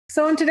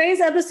So in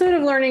today's episode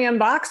of Learning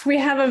Unboxed, we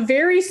have a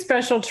very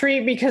special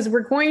treat because we're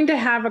going to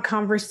have a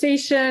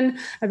conversation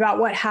about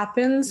what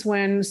happens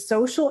when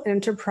social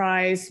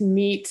enterprise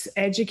meets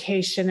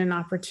education and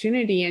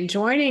opportunity. And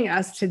joining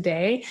us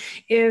today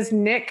is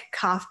Nik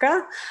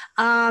Kafka.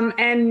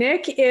 And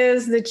Nik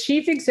is the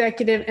chief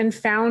executive and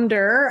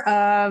founder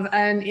of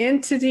an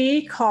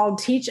entity called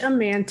Teach a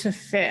Man to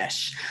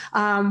Fish,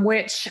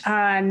 which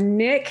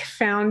Nik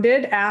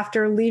founded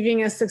after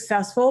leaving a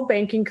successful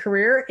banking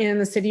career in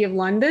the city of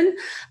London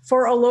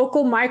for a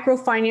local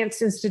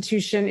microfinance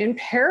institution in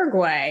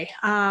Paraguay,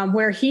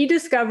 where he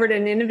discovered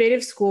an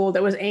innovative school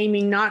that was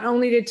aiming not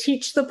only to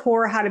teach the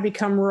poor how to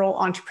become rural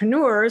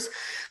entrepreneurs,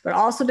 but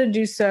also to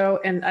do so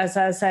as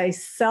a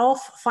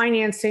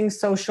self-financing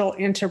social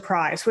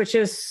enterprise, which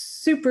is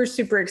super,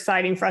 super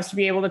exciting for us to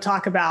be able to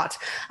talk about.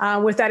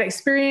 With that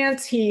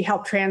experience, he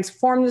helped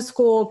transform the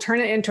school,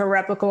 turn it into a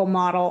replicable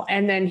model,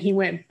 and then he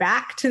went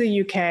back to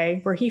the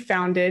UK where he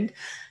founded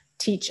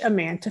Teach a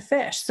Man to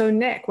Fish. So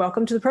Nik,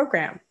 welcome to the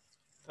program.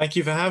 Thank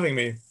you for having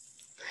me.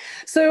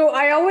 So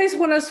I always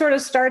want to sort of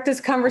start this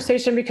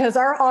conversation because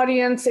our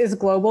audience is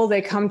global.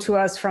 They come to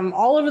us from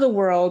all over the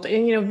world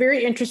and,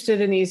 very interested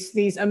in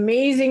these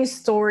amazing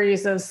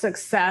stories of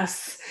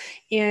success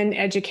in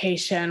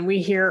education.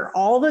 We hear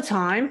all the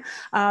time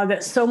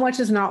that so much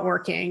is not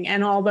working.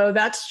 And although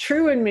that's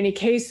true in many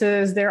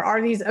cases, there are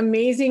these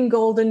amazing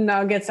golden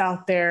nuggets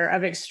out there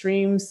of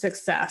extreme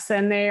success.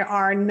 And they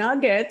are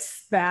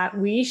nuggets that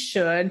we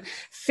should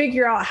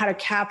figure out how to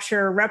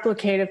capture,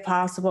 replicate if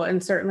possible,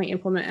 and certainly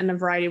implement in a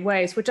variety of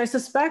ways, which I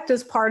suspect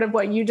is part of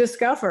what you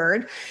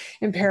discovered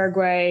in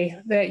Paraguay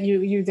that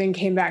you then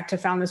came back to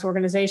found this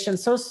organization.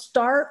 So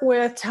start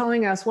with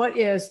telling us, what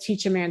is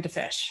Teach a Man to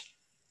Fish?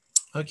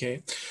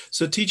 Okay,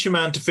 so Teach a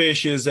Man to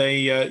Fish is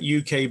a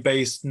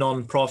UK-based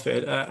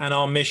non-profit, and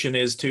our mission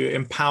is to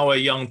empower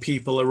young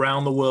people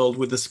around the world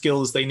with the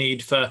skills they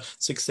need for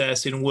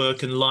success in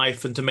work and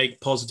life and to make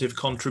positive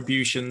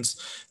contributions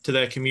to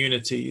their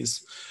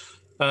communities.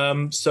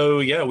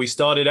 We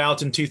started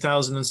out in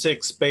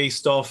 2006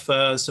 based off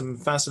some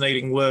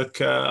fascinating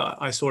work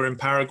I saw in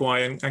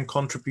Paraguay and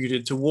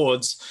contributed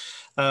towards,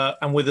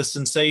 and with a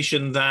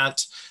sensation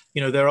that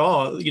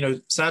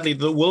sadly,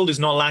 the world is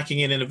not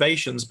lacking in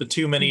innovations, but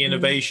too many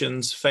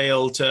innovations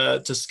fail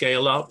to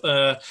scale up.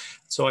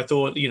 So I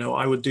thought,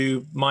 I would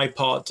do my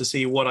part to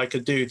see what I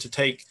could do to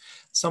take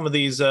some of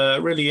these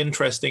really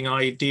interesting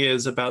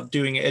ideas about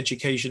doing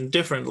education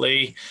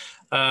differently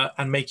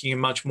and making it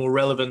much more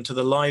relevant to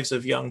the lives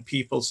of young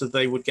people so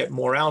they would get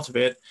more out of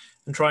it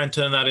and try and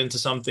turn that into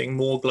something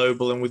more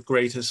global and with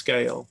greater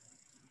scale.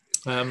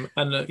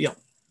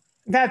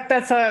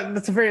 That's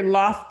a very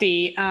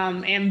lofty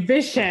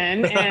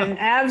ambition and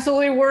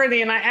absolutely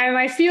worthy. And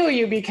I feel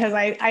you because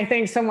I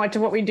think so much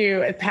of what we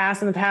do at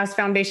PASS and the PASS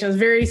Foundation is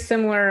very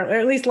similar, or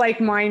at least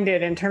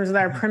like-minded in terms of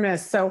our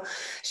premise. So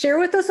share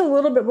with us a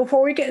little bit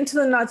before we get into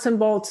the nuts and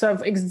bolts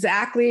of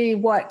exactly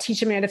what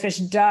Teach a Man to Fish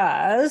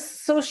does.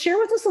 So share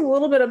with us a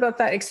little bit about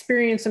that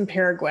experience in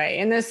Paraguay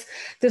and this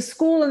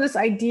school and this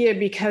idea,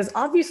 because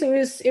obviously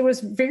it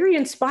was very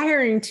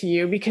inspiring to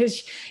you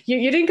because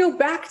you didn't go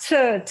back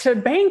to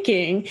banking.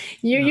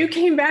 You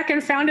came back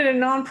and founded a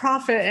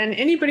nonprofit, and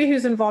anybody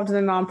who's involved in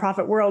the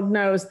nonprofit world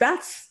knows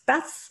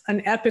that's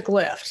an epic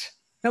lift.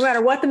 No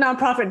matter what the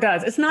nonprofit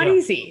does, it's not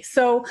easy.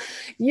 So,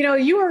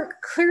 you are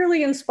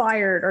clearly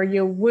inspired, or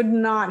you would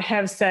not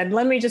have said,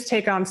 "Let me just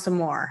take on some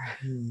more."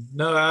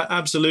 No,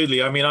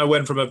 absolutely. I mean, I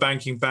went from a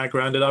banking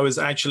background, and I was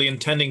actually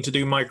intending to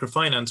do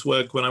microfinance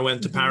work when I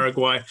went to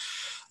Paraguay.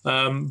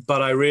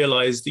 But I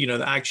realized,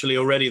 that actually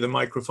already the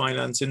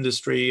microfinance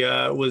industry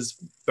was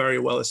very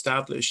well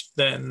established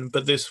then.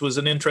 But this was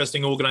an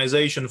interesting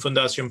organization,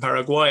 Fundación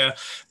Paraguaya,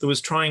 that was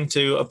trying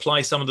to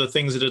apply some of the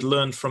things it had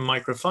learned from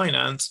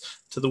microfinance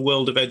to the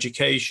world of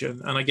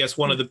education. And I guess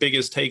one of the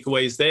biggest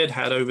takeaways they'd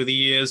had over the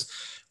years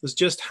was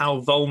just how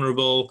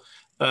vulnerable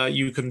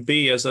you can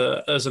be as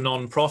a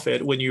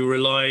nonprofit when you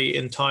rely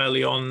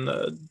entirely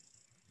on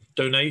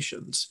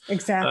donations.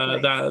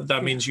 Exactly.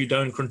 That means you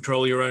don't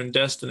control your own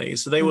destiny.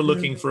 So they were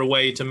looking for a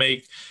way to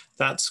make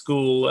that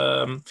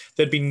school.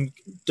 They'd been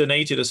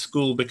donated a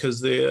school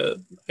because a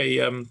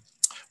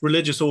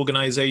religious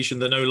organization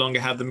that no longer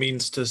had the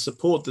means to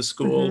support the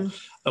school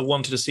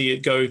wanted to see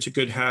it go to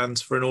good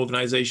hands for an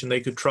organization they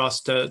could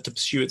trust to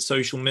pursue its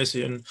social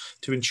mission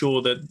to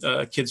ensure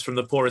that kids from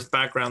the poorest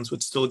backgrounds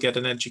would still get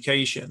an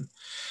education.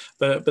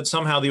 But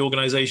somehow the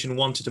organization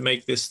wanted to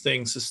make this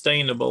thing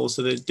sustainable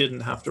so that it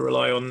didn't have to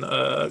rely on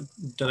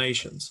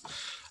donations.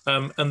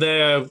 And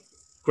their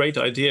great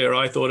idea,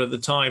 I thought at the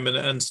time,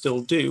 and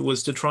still do,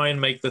 was to try and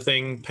make the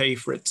thing pay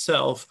for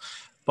itself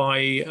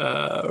by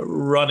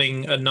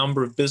running a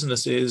number of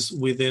businesses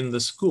within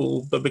the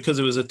school. But because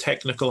it was a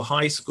technical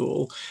high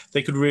school,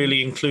 they could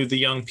really include the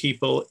young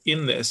people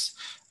in this.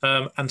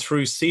 And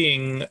through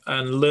seeing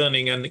and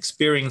learning and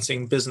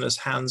experiencing business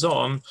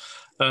hands-on,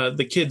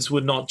 the kids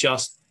would not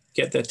just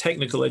get their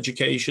technical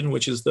education,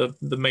 which is the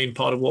main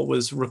part of what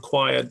was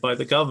required by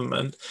the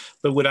government,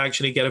 but would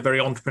actually get a very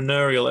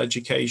entrepreneurial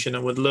education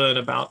and would learn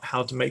about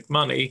how to make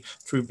money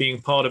through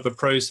being part of a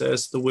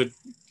process that would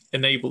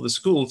enable the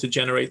school to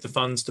generate the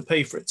funds to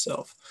pay for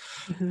itself.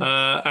 Mm-hmm.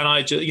 And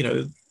I just,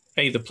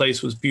 A, the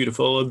place was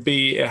beautiful, and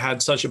B, it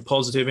had such a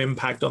positive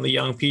impact on the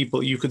young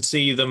people. You could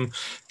see them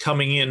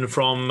coming in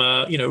from,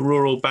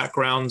 rural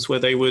backgrounds where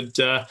they would,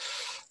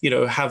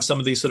 have some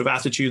of these sort of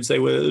attitudes. They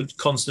were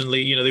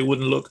constantly, they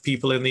wouldn't look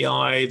people in the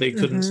eye. They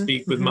couldn't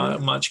speak with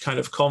much kind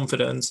of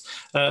confidence.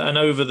 And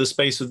over the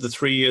space of the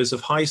 3 years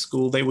of high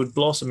school, they would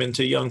blossom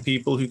into young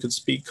people who could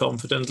speak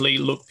confidently,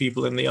 look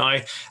people in the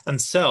eye, and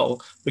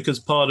sell. Because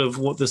part of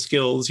what the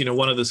skills,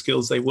 one of the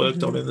skills they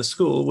worked on in the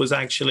school was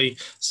actually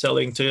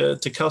selling to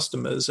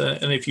customers.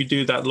 And if you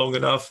do that long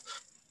enough,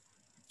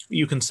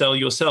 you can sell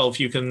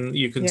yourself, you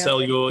can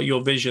sell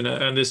your vision,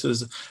 and this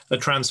is a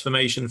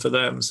transformation for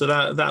them. So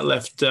that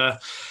left a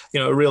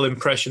real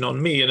impression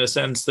on me, in a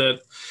sense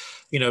that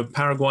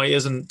Paraguay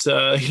isn't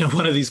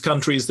one of these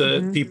countries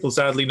that people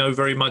sadly know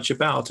very much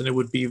about, and it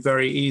would be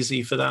very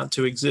easy for that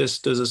to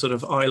exist as a sort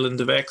of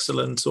island of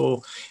excellence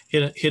or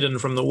hidden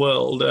from the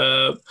world.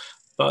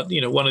 But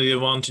one of the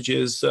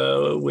advantages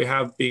we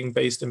have being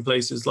based in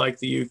places like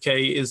the UK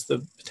is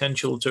the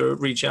potential to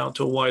reach out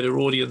to a wider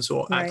audience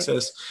or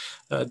access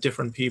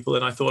different people.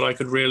 And I thought I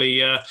could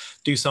really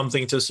do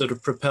something to sort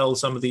of propel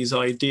some of these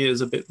ideas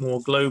a bit more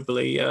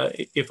globally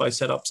if I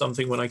set up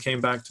something when I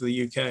came back to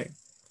the UK.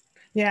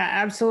 Yeah,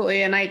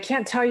 absolutely. And I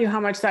can't tell you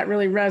how much that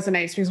really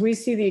resonates, because we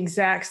see the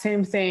exact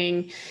same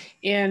thing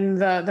in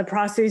the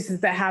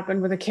processes that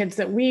happen with the kids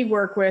that we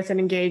work with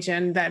and engage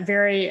in, that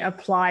very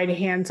applied,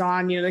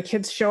 hands-on. The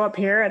kids show up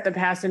here at the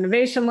Past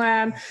Innovation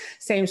Lab,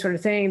 same sort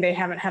of thing. They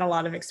haven't had a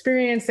lot of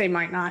experience. They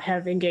might not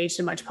have engaged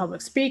in much public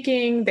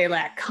speaking. They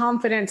lack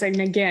confidence. And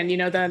again,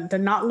 the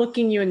not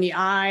looking you in the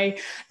eye,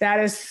 that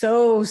is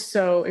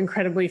so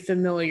incredibly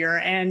familiar.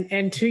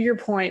 And to your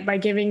point, by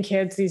giving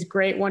kids these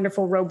great,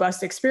 wonderful,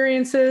 robust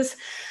experiences,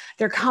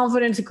 their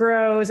confidence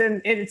grows,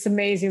 and it's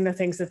amazing the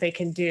things that they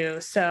can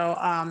do. So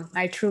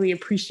I truly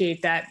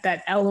appreciate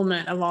that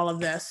element of all of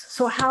this.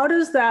 So how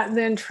does that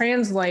then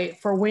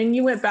translate for when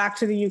you went back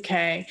to the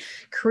UK,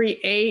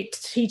 create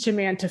Teach a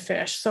Man to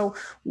Fish? So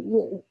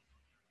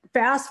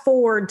fast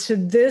forward to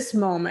this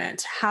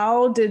moment,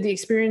 how did the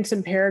experience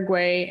in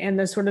Paraguay and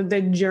the sort of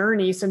the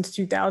journey since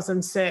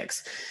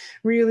 2006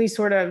 really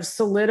sort of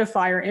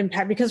solidify or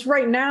impact? Because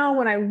right now,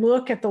 when I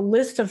look at the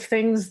list of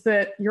things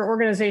that your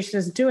organization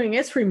is doing,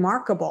 it's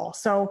remarkable.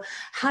 So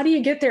how do you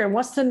get there? And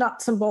what's the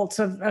nuts and bolts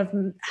of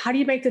how do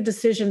you make the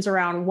decisions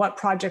around what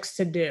projects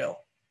to do?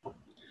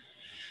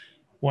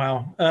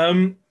 Wow.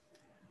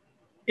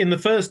 In the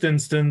first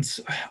instance,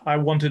 I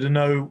wanted to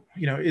know,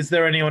 is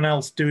there anyone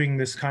else doing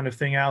this kind of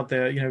thing out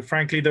there?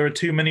 Frankly, there are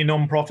too many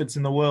nonprofits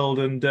in the world,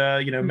 and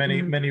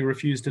many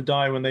refuse to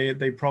die when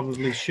they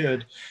probably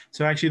should.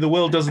 So actually, the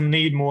world doesn't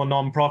need more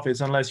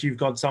nonprofits unless you've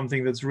got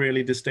something that's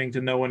really distinct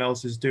and no one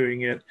else is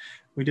doing it.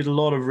 We did a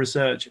lot of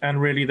research,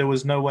 and really there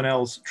was no one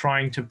else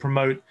trying to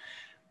promote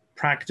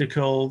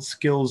practical,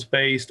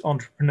 skills-based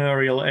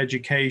entrepreneurial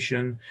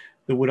education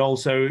that would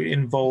also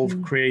involve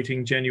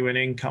creating genuine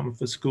income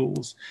for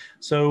schools.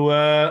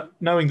 So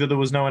knowing that there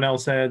was no one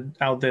else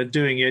out there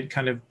doing it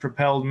kind of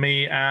propelled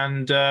me,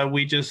 and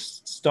we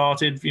just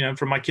started,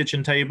 from my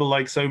kitchen table,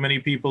 like so many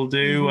people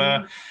do.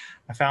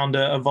 I found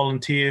a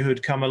volunteer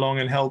who'd come along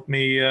and helped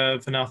me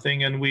for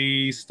nothing, and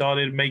we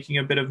started making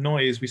a bit of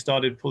noise. We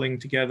started pulling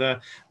together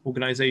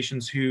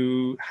organizations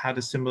who had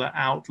a similar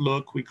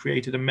outlook. We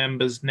created a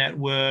members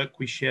network.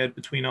 We shared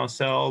between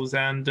ourselves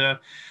and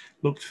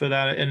looked for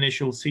that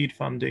initial seed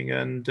funding,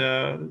 and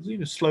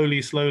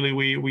slowly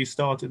we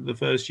started. The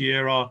first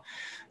year our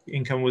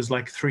income was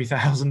like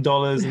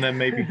 $3,000, and then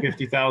maybe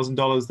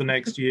 $50,000 the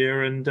next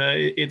year, and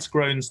it's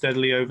grown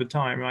steadily over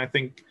time. I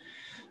think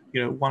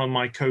one of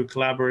my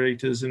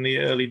co-collaborators in the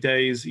early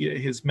days,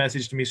 his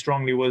message to me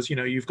strongly was,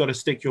 you've got to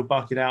stick your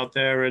bucket out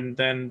there, and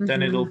then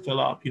it'll fill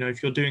up.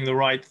 If you're doing the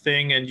right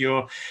thing and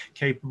you're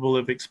capable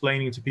of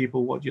explaining to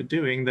people what you're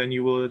doing, then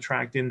you will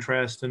attract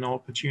interest and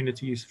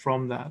opportunities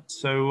from that.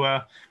 So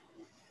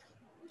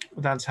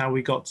that's how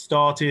we got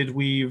started.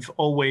 We've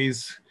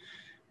always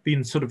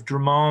been sort of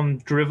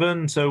demand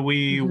driven. So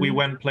we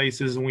went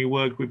places and we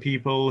worked with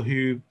people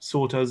who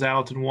sought us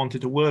out and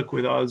wanted to work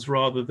with us,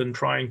 rather than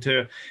trying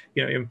to,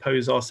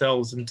 impose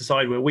ourselves and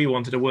decide where we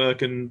wanted to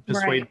work and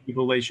persuade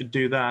people they should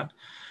do that.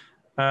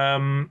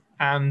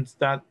 And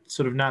that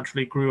sort of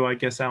naturally grew, I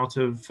guess, out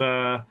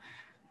of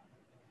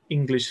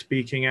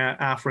English-speaking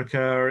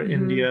Africa,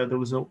 India. There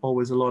was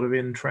always a lot of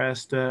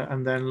interest,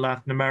 and then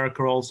Latin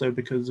America also,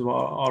 because of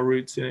our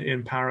roots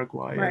in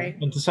Paraguay.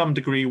 And to some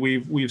degree,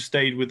 we've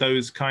stayed with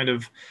those kind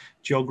of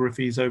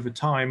geographies over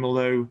time,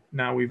 although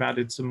now we've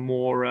added some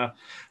more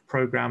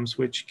programs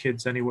which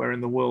kids anywhere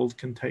in the world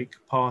can take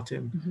part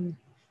in.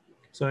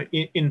 So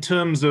in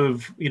terms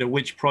of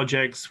which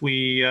projects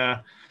we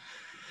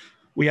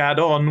we add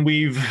on,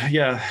 we've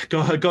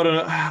got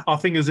our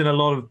fingers in a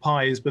lot of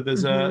pies, but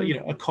there's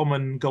a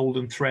common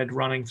golden thread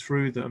running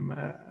through them.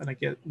 And I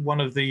get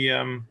one of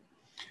the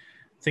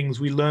things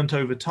we learned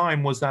over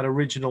time was that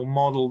original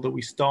model that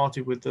we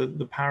started with,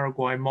 the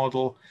Paraguay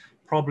model,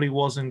 probably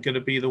wasn't going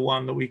to be the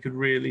one that we could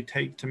really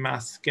take to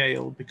mass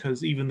scale,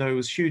 because even though it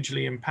was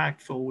hugely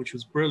impactful, which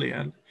was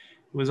brilliant,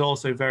 it was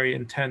also very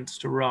intense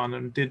to run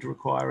and did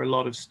require a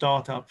lot of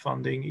startup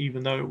funding,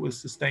 even though it was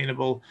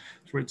sustainable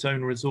through its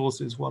own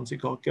resources once it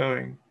got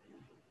going.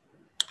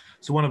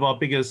 So one of our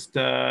biggest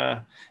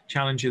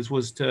challenges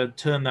was to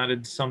turn that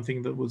into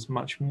something that was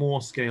much more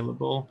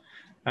scalable.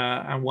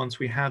 And once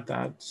we had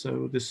that,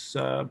 so this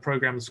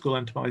program, the School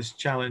Enterprise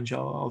Challenge,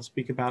 I'll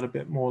speak about a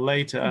bit more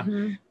later.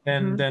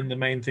 Then the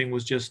main thing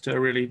was just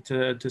really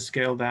to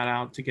scale that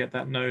out, to get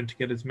that known, to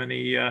get as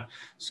many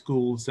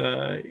schools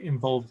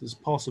involved as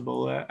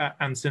possible.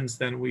 And since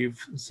then, we've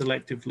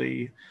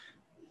selectively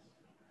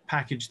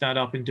packaged that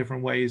up in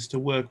different ways to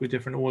work with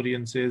different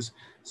audiences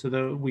so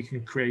that we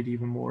can create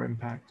even more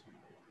impact.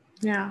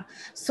 Yeah.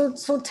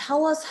 So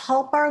tell us,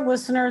 help our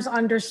listeners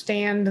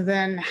understand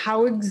then,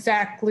 how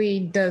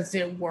exactly does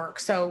it work?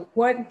 So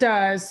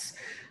once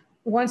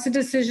a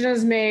decision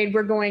is made,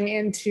 we're going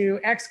into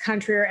X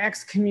country or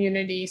X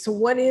community. So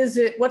what is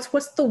it?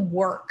 What's the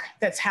work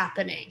that's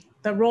happening?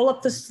 The roll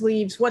up the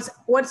sleeves.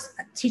 What's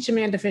Teach a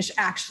Man to Fish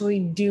actually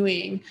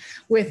doing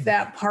with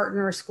that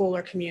partner school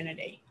or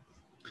community?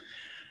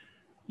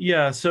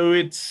 Yeah. So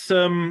it's,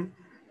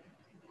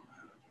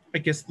 I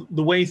guess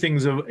the way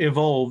things have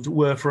evolved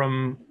were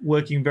from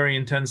working very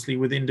intensely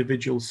with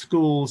individual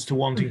schools to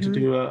wanting to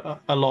do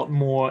a lot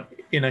more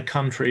in a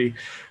country.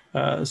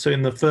 So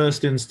in the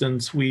first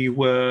instance, we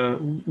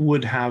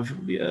would have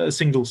a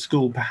single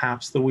school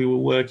perhaps that we were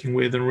working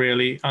with and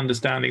really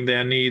understanding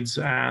their needs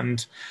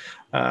and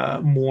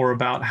more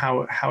about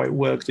how it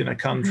worked in a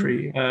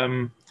country.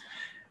 And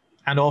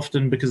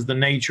often, because of the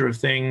nature of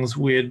things,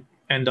 we'd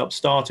end up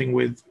starting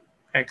with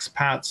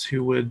expats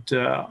who would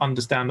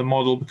understand the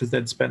model because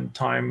they'd spent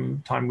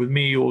time with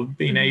me or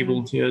been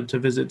able to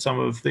visit some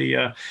of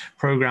the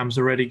programs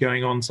already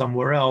going on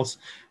somewhere else.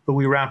 But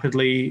we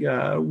rapidly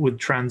would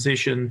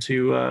transition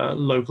to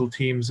local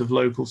teams of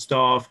local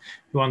staff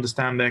who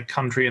understand their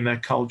country and their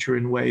culture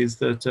in ways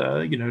that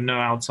no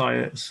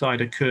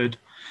outsider could.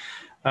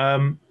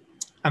 And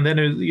then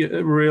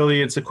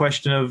it's a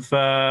question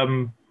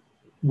of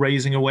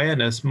raising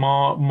awareness,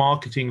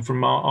 marketing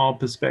from our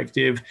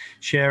perspective,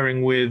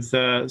 sharing with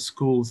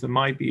schools that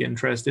might be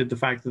interested, the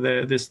fact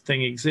that this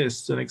thing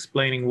exists and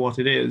explaining what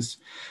it is.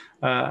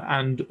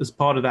 And as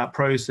part of that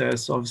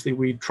process, obviously,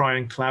 we try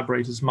and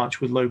collaborate as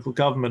much with local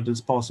government as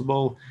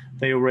possible.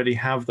 They already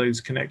have those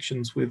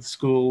connections with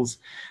schools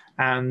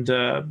and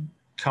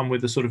come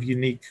with a sort of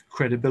unique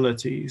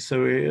credibility.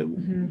 So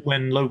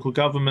when local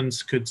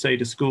governments could say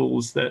to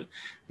schools that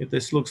if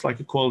this looks like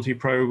a quality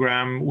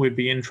program, we'd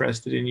be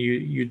interested in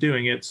you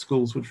doing it,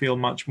 schools would feel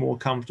much more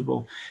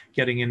comfortable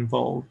getting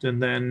involved.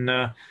 And then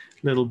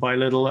little by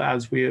little,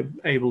 as we are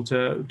able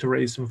to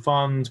raise some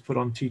funds, put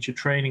on teacher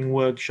training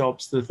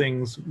workshops, the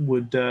things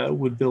would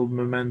build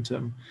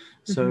momentum.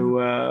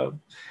 So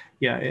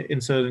in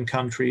certain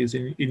countries,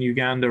 in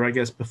Uganda, I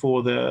guess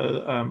before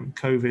the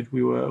COVID,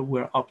 we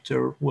were up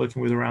to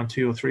working with around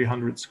 200 or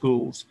 300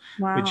 schools,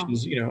 which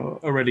is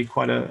already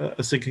quite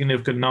a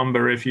significant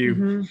number. If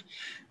you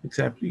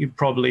accept, you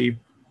probably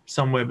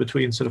somewhere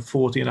between sort of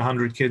 40 and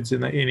 100 kids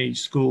in each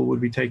school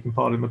would be taking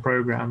part in the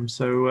program.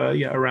 So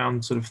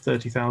around sort of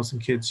 30,000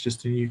 kids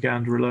just in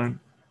Uganda alone.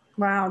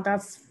 Wow,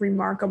 that's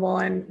remarkable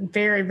and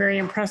very, very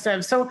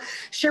impressive. So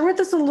share with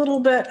us a little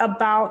bit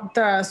about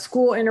the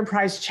School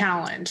Enterprise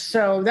Challenge.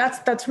 So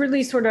that's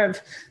really sort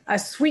of a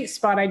sweet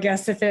spot, I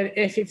guess,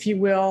 if you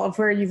will, of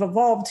where you've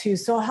evolved to.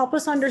 So help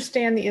us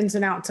understand the ins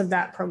and outs of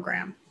that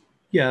program.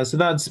 Yeah, so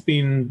that's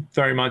been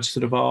very much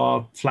sort of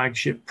our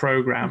flagship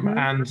program.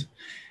 And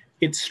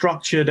it's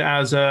structured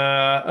as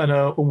an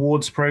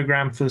awards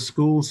program for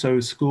schools, so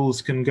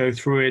schools can go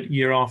through it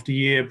year after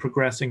year,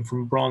 progressing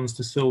from bronze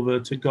to silver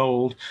to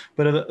gold.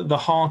 But at the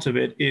heart of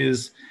it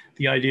is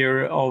the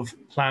idea of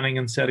planning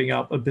and setting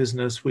up a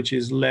business which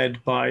is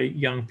led by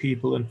young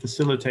people and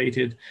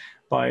facilitated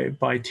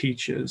by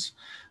teachers.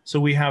 So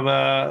we have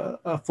a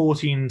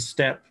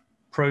 14-step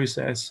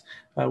process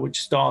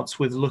which starts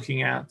with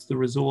looking at the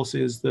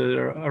resources that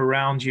are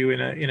around you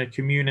in a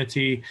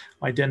community,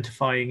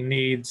 identifying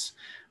needs,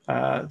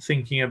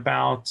 thinking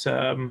about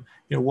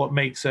what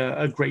makes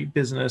a great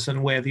business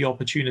and where the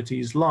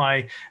opportunities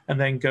lie, and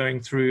then going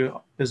through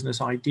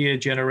business idea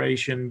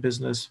generation,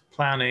 business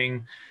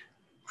planning,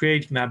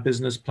 creating that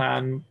business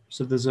plan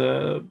so there's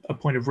a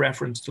point of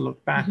reference to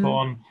look back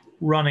on,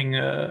 running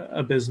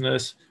a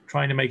business,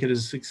 trying to make it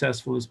as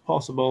successful as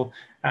possible,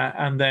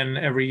 and then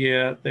every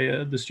year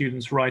the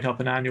students write up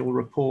an annual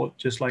report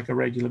just like a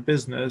regular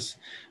business.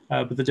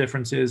 But the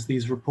difference is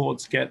these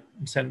reports get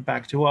sent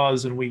back to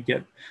us and we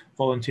get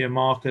volunteer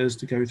markers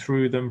to go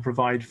through them,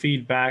 provide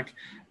feedback,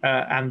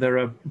 and there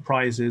are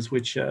prizes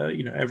which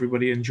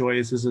everybody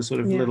enjoys as a sort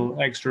of little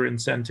extra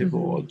incentive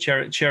or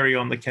cherry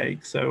on the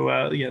cake.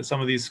 So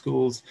some of these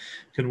schools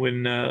can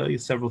win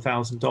several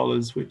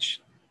 $1,000s,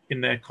 which in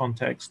their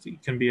context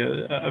can be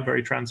a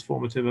very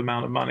transformative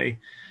amount of money.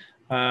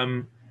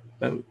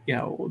 But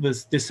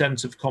there's this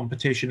sense of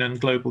competition and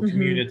global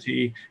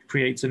community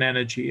creates an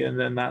energy, and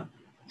then that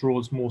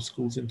draws more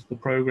schools into the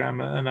program,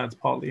 and that's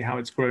partly how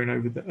it's grown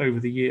over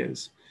the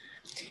years.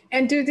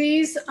 And do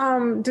these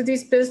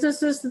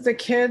businesses that the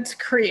kids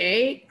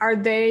create, are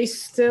they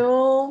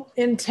still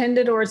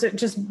intended, or is it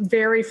just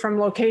vary from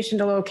location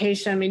to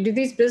location? I mean, do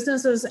these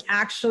businesses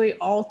actually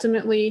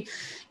ultimately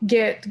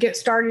get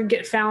started,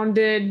 get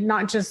founded,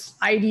 not just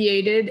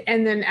ideated,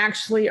 and then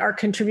actually are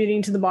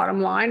contributing to the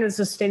bottom line and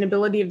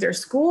sustainability of their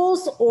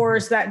schools, or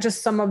is that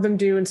just some of them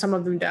do and some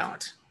of them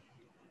don't?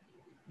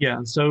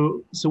 Yeah,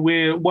 so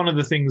we're one of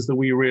the things that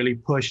we really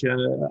push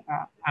and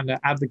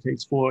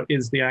advocates for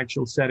is the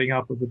actual setting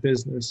up of the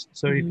business.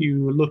 So if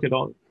you look at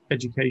all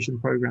education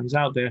programs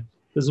out there,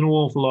 there's an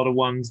awful lot of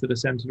ones that are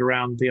centered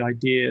around the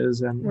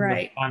ideas and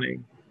the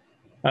planning.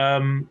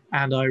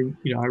 And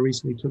I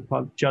recently took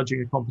part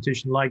judging a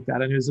competition like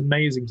that, and it was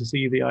amazing to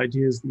see the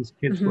ideas these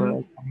kids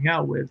were coming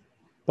out with.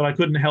 But I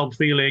couldn't help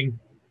feeling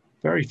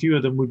very few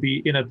of them would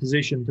be in a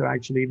position to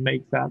actually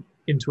make that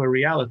into a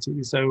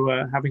reality.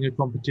 So having a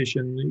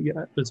competition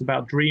that's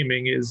about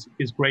dreaming is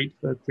great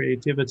for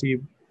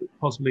creativity,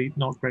 possibly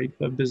not great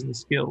for business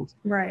skills.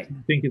 Right.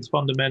 I think it's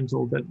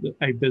fundamental that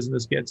a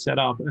business gets set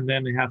up, and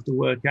then they have to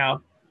work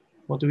out,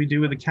 what do we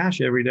do with the cash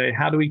every day?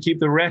 How do we keep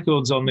the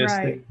records on this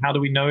thing? How do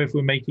we know if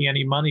we're making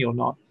any money or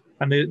not?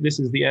 And this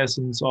is the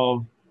essence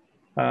of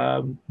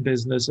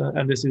business,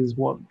 and this is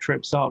what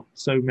trips up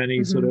so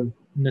many sort of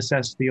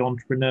necessity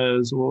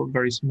entrepreneurs or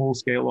very small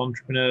scale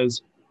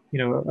entrepreneurs,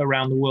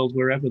 around the world,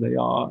 wherever they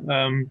are.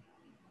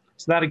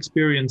 So that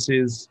experience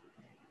is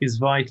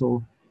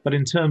vital. But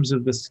in terms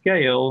of the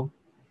scale,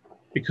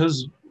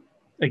 because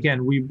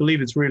again, we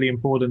believe it's really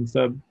important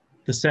for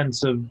the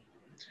sense of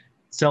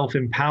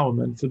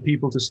self-empowerment for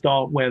people to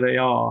start where they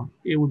are,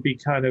 it would be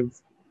kind of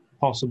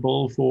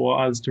possible for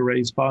us to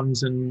raise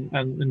funds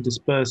and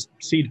disperse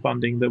seed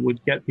funding that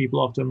would get people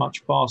off to a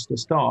much faster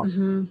start.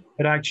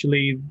 But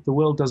actually, the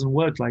world doesn't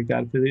work like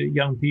that. For the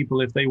young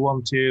people, if they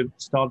want to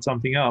start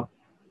something up,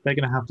 they're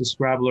going to have to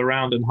scrabble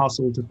around and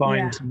hustle to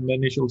find some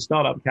initial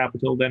startup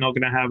capital. They're not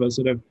going to have a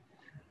sort of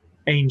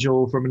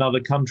angel from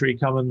another country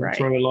come and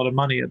throw a lot of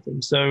money at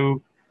them.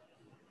 So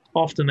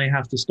often they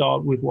have to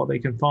start with what they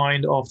can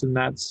find. Often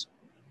that's,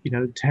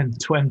 $10,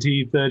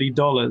 $20,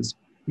 $30.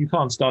 You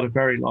can't start a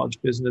very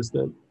large business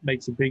that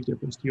makes a big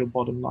difference to your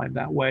bottom line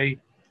that way.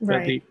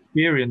 But the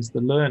experience, the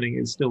learning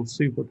is still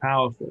super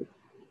powerful.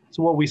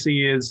 So what we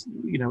see is,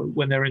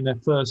 when they're in their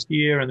first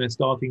year and they're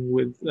starting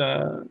with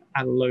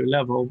at a low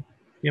level,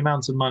 the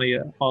amounts of money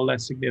are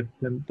less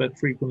significant, but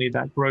frequently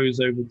that grows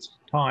over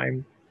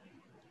time.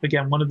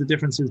 Again, one of the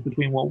differences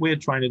between what we're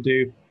trying to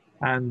do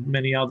and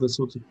many other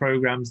sorts of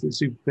programs that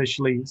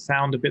superficially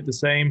sound a bit the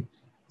same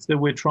is that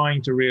we're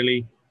trying to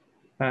really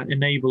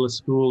enable a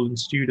school and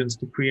students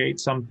to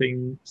create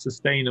something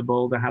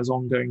sustainable that has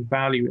ongoing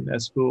value in their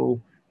school,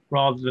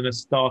 rather than a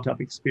startup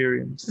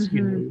experience.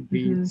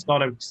 The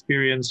startup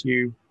experience,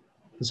 you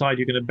decide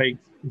you're going to bake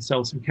and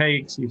sell some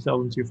cakes, you sell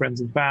them to your friends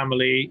and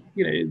family.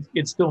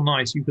 It's still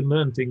nice. You can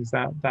learn things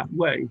that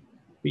way,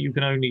 but you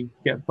can only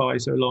get by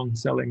so long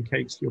selling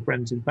cakes to your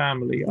friends and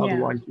family.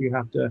 Otherwise, you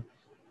have to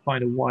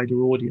find a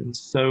wider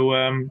audience.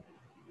 So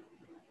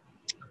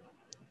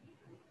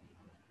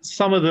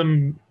some of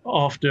them,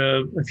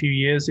 after a few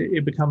years,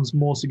 it becomes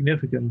more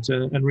significant.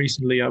 And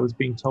recently I was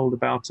being told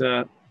about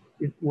a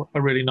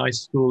really nice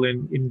school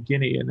in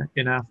Guinea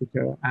in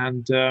Africa.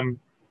 And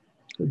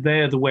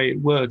there, the way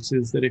it works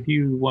is that if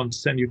you want to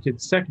send your kid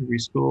to secondary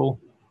school,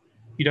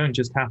 you don't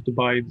just have to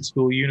buy the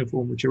school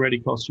uniform, which already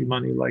costs you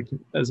money, like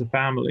as a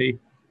family.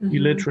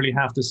 You literally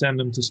have to send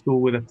them to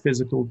school with a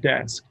physical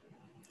desk.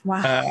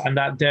 Wow. And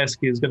that desk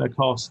is going to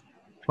cost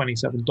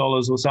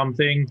 $27 or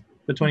something.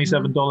 But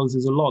 $27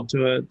 is a lot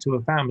to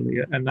a family,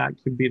 and that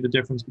could be the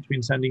difference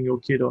between sending your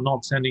kid or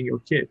not sending your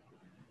kid.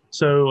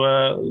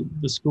 So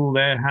the school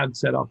there had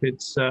set up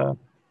its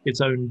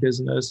own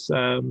business,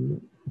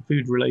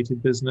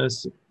 food-related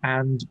business,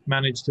 and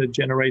managed to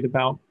generate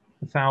about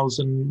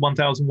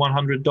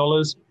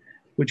 $1,100,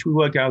 which we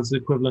work out as the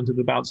equivalent of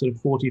about sort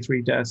of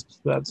 43 desks.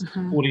 That's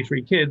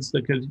 43 kids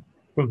that could,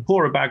 from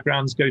poorer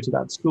backgrounds, go to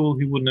that school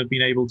who wouldn't have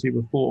been able to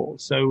before.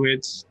 So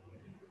it's,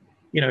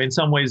 in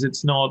some ways,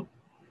 it's not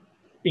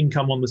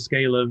income on the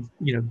scale of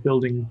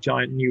building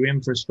giant new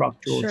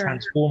infrastructure or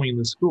transforming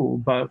the school,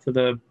 but for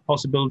the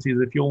possibilities,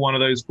 if you're one of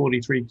those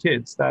 43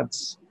 kids,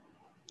 that's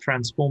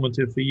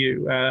transformative for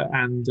you,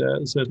 and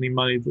certainly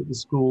money that the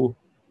school,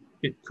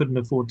 it couldn't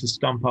afford to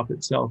stump up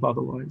itself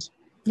otherwise.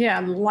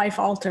 Yeah, life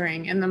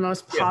altering in the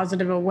most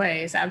positive of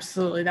ways.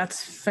 Absolutely.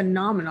 That's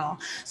phenomenal.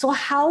 So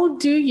how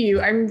do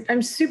you,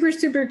 I'm super,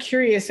 super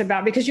curious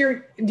about, because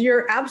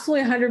you're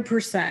absolutely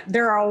 100%.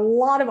 There are a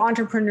lot of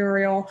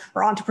entrepreneurial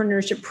or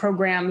entrepreneurship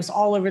programs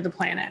all over the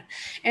planet.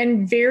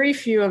 And very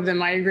few of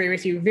them, I agree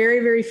with you, very,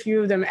 very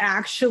few of them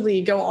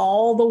actually go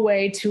all the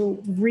way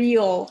to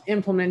real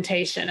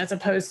implementation, as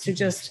opposed to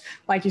just,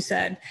 like you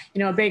said,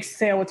 a bake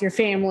sale with your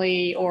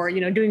family, or,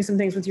 doing some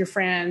things with your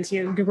friends,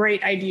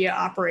 great idea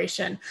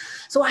operation.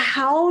 So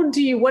how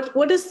do you,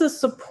 what is the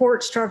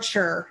support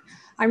structure?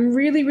 I'm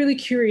really, really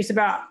curious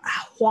about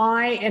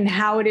why and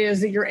how it is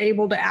that you're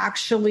able to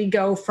actually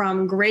go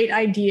from great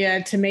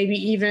idea to maybe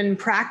even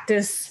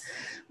practice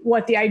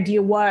what the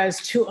idea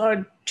was to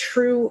a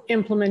true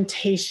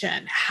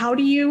implementation. How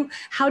do you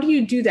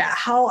do that?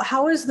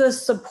 How is the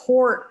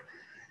support?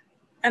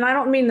 And I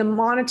don't mean the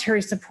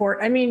monetary support.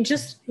 I mean,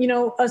 just,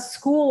 a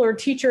school or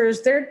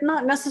teachers, they're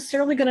not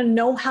necessarily going to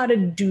know how to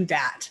do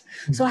that.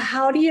 So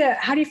how do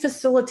you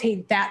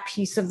facilitate that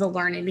piece of the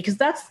learning? Because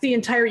that's the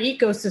entire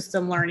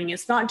ecosystem learning.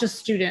 It's not just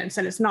students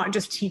and it's not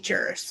just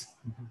teachers.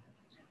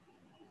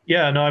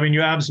 Yeah, no, I mean,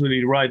 you're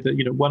absolutely right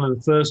that, one of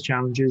the first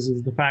challenges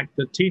is the fact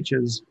that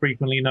teachers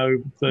frequently know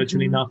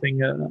virtually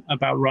nothing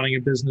about running a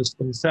business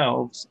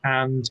themselves.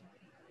 And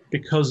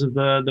because of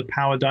the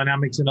power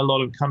dynamics in a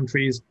lot of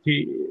countries,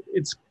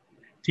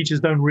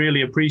 teachers don't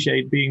really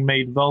appreciate being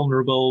made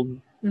vulnerable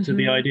to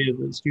the idea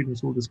that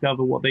students will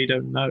discover what they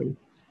don't know.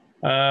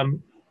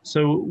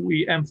 So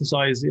we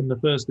emphasize in the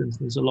first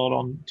instance a lot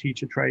on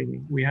teacher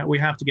training. We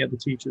have to get the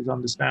teachers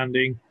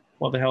understanding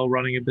what the hell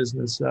running a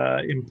business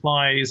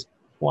implies,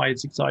 why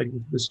it's exciting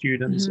for the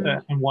students,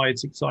 and why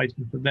it's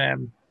exciting for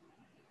them.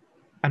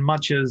 And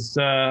much as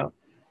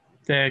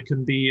there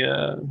can be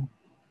a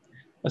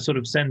sort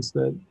of sense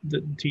that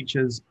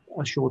teachers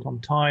are short on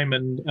time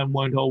and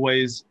won't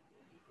always,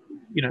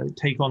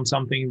 take on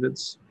something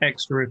that's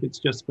extra if it's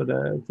just for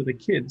the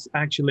kids.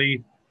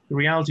 Actually, the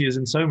reality is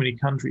in so many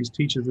countries,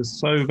 teachers are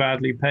so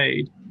badly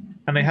paid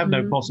and they have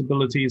no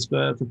possibilities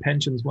for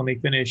pensions when they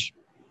finish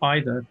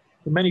either.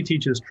 But many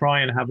teachers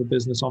try and have a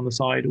business on the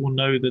side, or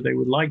know that they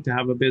would like to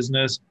have a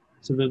business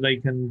so that they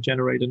can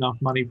generate enough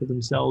money for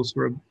themselves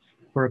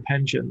for a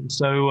pension.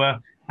 So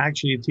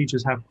actually,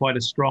 teachers have quite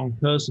a strong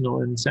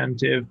personal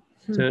incentive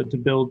to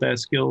build their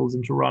skills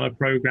and to run a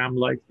program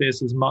like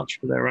this as much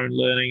for their own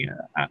learning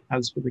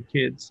as for the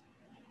kids.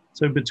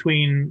 So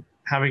between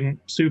having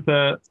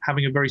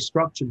a very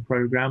structured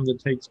program that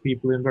takes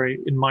people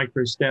in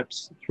micro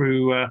steps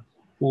through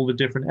all the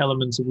different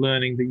elements of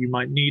learning that you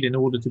might need in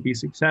order to be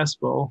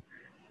successful,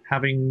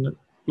 having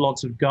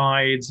lots of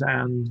guides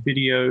and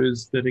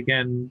videos that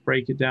again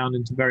break it down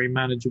into very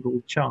manageable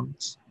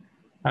chunks.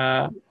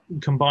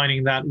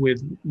 Combining that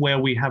with where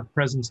we have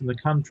presence in the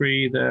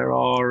country, there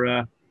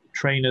are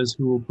trainers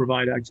who will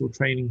provide actual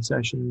training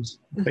sessions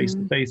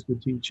face-to-face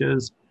with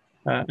teachers.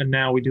 And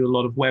now we do a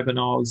lot of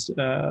webinars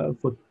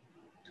for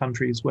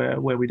countries where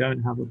we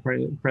don't have a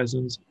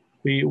presence.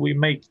 We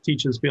make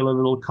teachers feel a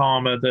little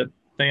calmer, that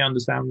they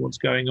understand what's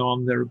going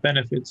on. There are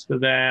benefits for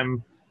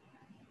them.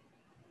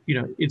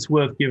 It's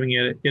worth giving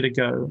it a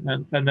go.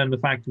 And then the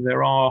fact that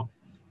there are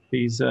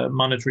these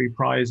monetary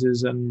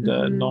prizes and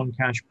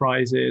non-cash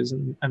prizes,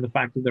 and the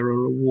fact that there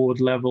are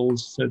reward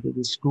levels so that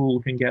the school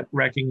can get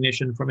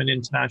recognition from an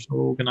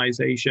international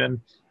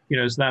organization,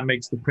 so that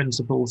makes the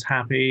principals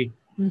happy.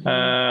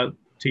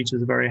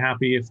 Teachers are very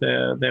happy if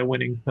they're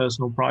winning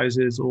personal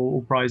prizes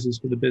or prizes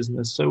for the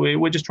business. So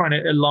we're just trying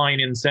to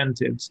align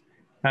incentives,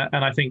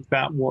 and I think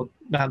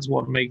that's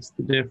what makes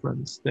the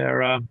difference.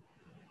 There,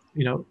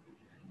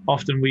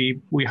 often we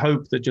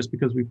hope that just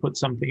because we put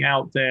something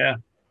out there,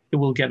 it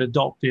will get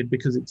adopted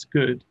because it's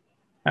good.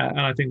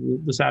 And I think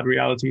the sad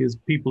reality is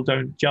people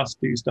don't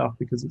just do stuff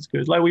because it's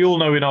good. Like we all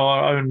know in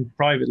our own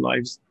private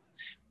lives,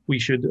 we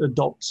should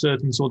adopt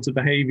certain sorts of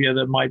behavior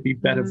that might be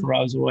better for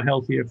us or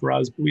healthier for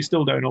us, but we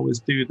still don't always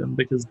do them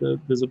because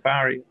there's a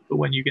barrier. But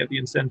when you get the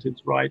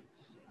incentives right,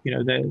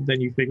 then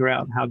you figure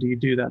out, how do you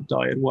do that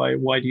diet?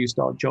 Why do you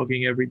start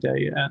jogging every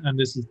day? And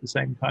this is the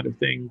same kind of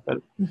thing, but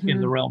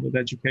in the realm of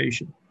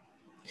education.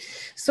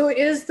 So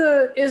is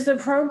the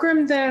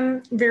program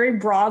then very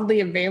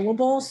broadly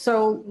available?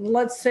 So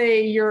let's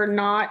say you're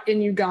not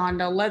in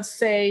Uganda. Let's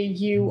say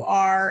you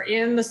are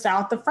in the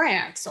south of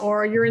France,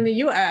 or you're in the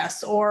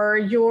US, or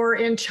you're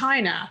in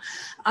China.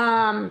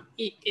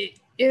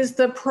 Is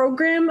the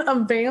program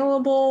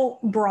available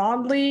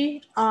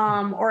broadly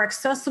or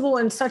accessible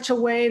in such a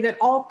way that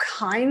all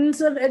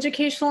kinds of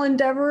educational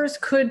endeavors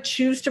could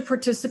choose to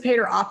participate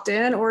or opt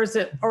in, or is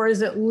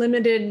it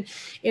limited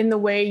in the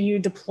way you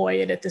deploy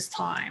it at this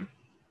time?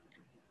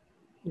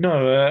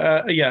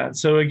 No, yeah.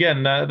 So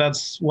again,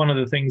 that's one of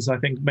the things I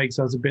think makes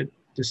us a bit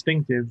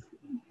distinctive.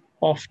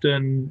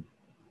 Often,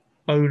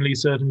 only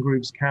certain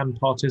groups can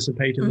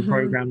participate in the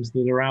programs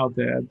that are out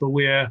there, but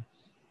we're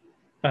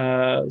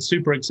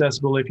super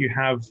accessible if you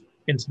have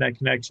internet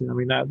connection. I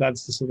mean,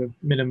 that's the sort of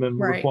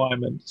minimum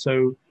requirement.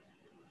 So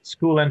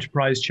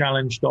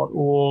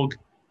schoolenterprisechallenge.org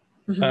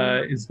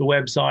is the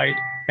website.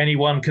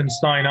 Anyone can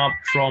sign up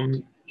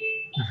from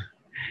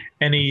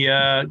any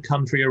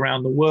country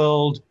around the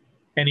world,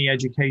 any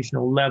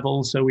educational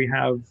level. So we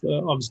have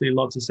obviously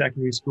lots of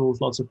secondary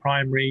schools, lots of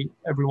primary.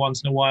 Every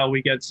once in a while,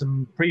 we get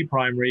some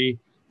pre-primary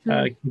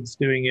kids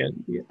doing it,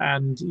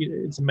 and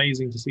it's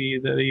amazing to see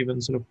that even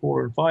sort of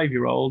 4 and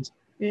 5-year-olds,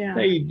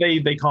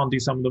 they can't do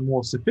some of the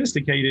more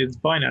sophisticated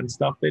finance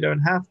stuff. They don't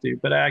have to,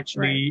 but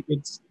actually,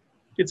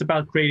 it's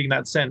about creating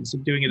that sense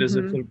of doing it as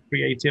a sort of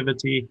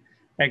creativity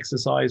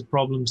exercise,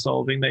 problem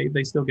solving.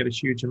 They still get a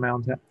huge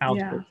amount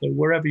out of it. So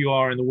wherever you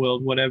are in the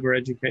world, whatever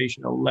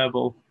educational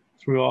level,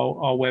 through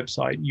our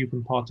website, you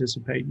can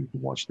participate, you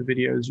can watch the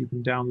videos, you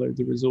can download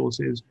the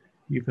resources,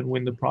 you can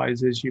win the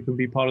prizes, you can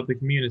be part of the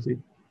community.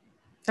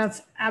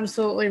 That's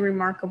absolutely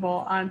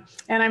remarkable.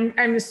 And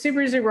I'm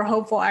super, super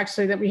hopeful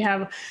actually that we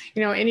have,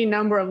 any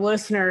number of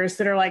listeners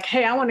that are like,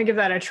 hey, I want to give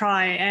that a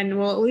try, and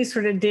we'll at least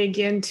sort of dig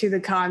into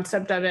the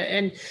concept of it.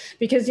 And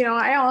because,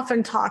 I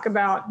often talk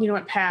about,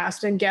 at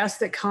Past and guests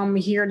that come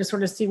here to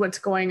sort of see what's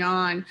going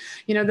on,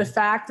 the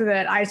fact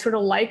that I sort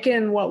of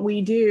liken what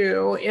we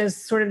do is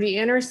sort of the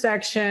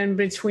intersection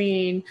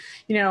between,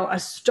 a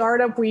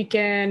startup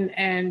weekend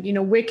and,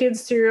 wicked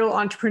serial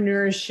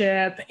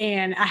entrepreneurship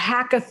and a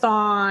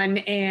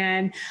hackathon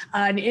and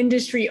an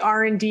industry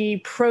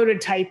R&D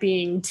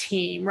prototyping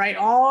team, right?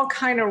 All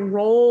kind of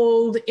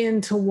rolled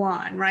into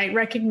one, right?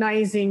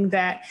 Recognizing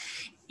that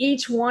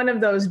each one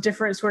of those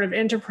different sort of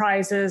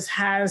enterprises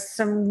has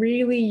some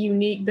really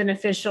unique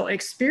beneficial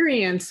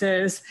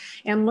experiences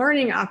and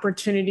learning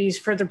opportunities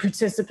for the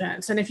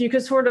participants. And if you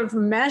could sort of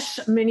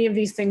mesh many of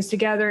these things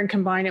together and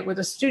combine it with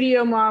a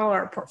studio model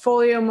or a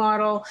portfolio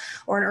model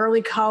or an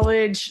early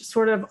college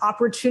sort of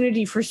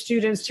opportunity for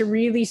students to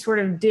really sort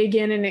of dig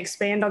in and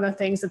expand on the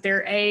things that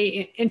they're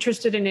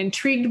interested and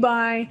intrigued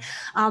by,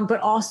 but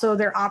also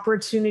their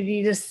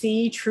opportunity to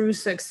see true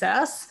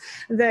success,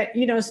 that,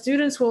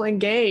 students will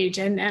engage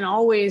and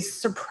always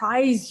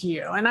surprise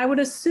you. And I would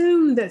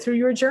assume that through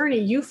your journey,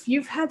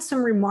 you've had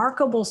some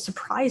remarkable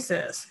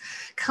surprises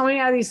coming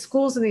out of these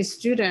schools and these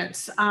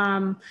students.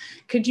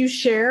 Could you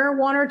share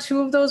one or two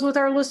of those with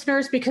our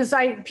listeners? Because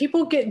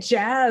people get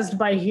jazzed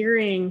by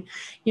hearing,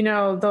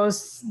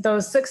 those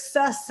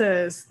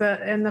successes.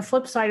 And the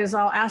flip side is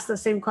I'll ask the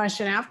same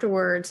question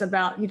afterwards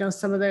about,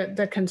 some of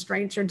the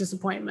constraints or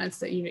disappointments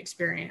that you've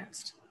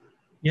experienced.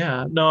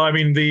 Yeah, no, I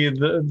mean,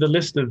 the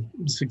list of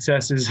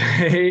successes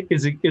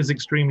is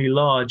extremely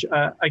large.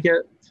 I get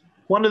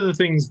one of the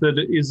things that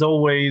is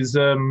always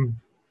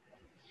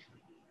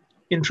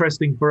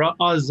interesting for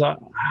us,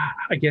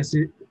 I guess,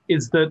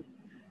 is that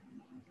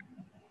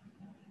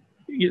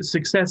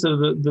success at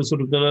the sort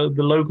of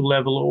the local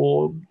level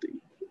or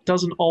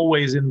doesn't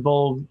always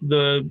involve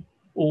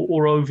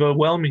or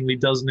overwhelmingly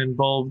doesn't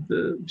involve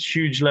the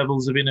huge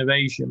levels of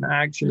innovation.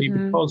 Actually,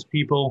 because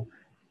people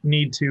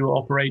need to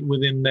operate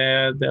within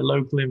their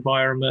local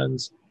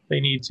environments. They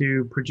need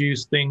to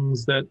produce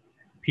things that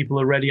people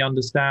already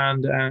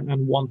understand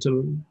and want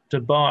to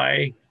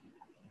buy.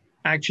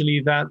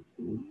 Actually, that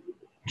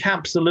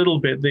caps a little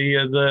bit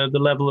the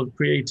level of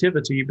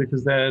creativity,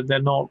 because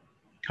they're not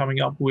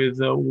coming up with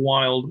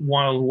wild,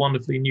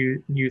 wonderfully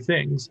new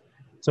things.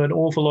 So an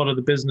awful lot of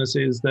the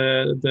businesses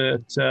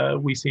that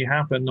we see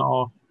happen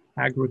are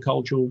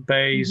agricultural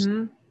based.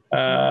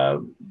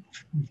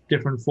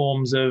 Different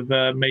forms of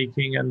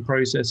making and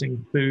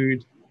processing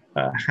food,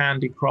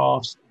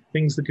 handicrafts,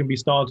 things that can be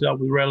started up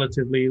with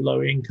relatively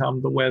low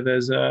income, but where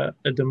there's a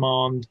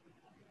demand.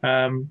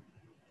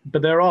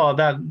 But there are,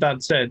 that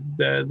said,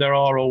 there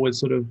are always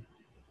sort of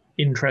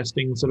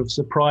interesting sort of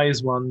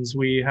surprise ones.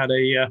 We had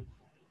a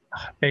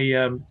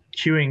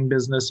queuing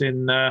business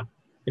in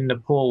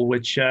Nepal,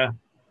 which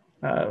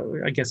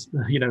I guess,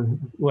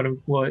 what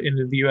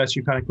in the US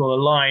you kind of call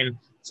a line.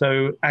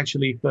 So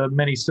actually, for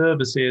many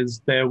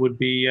services, there would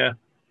be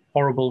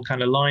horrible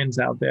kind of lines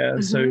out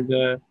there. So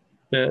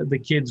the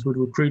kids would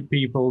recruit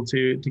people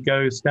to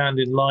go stand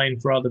in line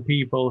for other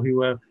people who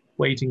were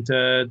waiting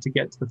to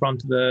get to the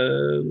front of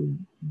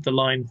the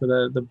line for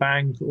the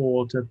bank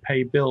or to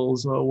pay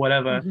bills or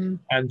whatever,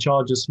 and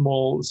charge a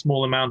small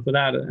amount for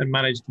that, and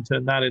manage to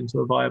turn that into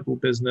a viable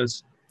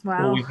business.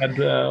 Wow. Or we had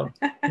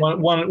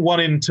one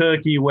in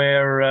Turkey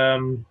where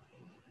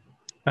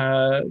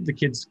the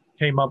kids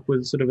came up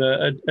with sort of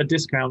a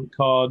discount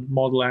card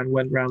model and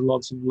went around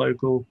lots of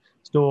local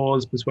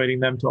stores,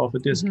 persuading them to offer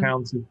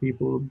discounts if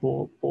people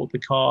bought the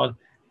card.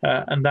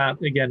 And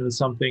that, again, was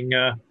something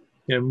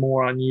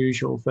more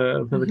unusual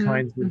for the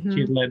kinds of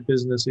kid-led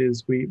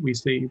businesses we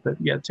see. But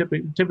yeah,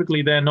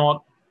 typically they're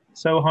not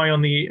so high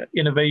on the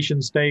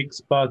innovation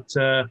stakes, but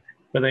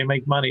they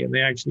make money and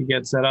they actually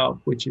get set up,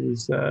 which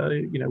is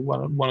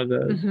one of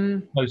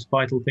the most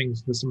vital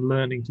things for some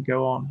learning to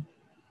go on.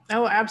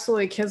 Oh,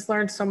 absolutely. Kids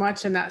learn so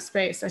much in that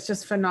space. It's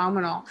just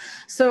phenomenal.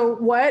 So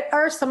what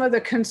are some of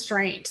the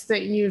constraints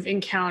that you've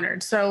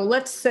encountered? So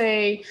let's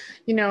say,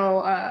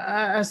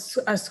 a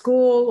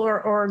school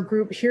or a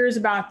group hears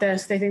about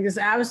this. They think this is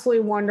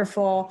absolutely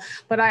wonderful.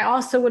 But I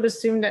also would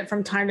assume that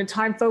from time to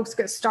time, folks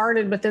get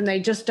started, but then they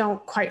just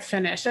don't quite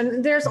finish.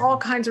 And there's all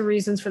kinds of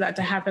reasons for that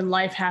to happen.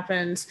 Life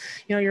happens,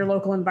 your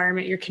local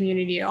environment, your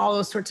community, all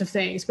those sorts of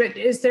things. But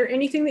is there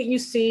anything that you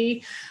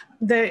see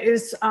that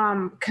is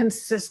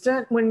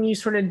consistent when you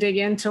sort of dig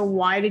into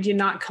why did you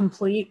not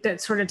complete that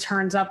sort of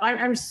turns up?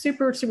 I'm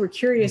super, super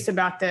curious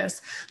about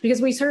this,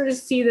 because we sort of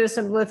see this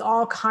with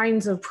all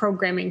kinds of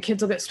programming.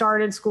 Kids will get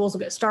started, schools will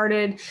get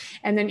started,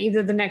 and then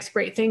either the next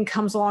great thing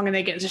comes along and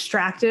they get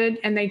distracted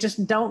and they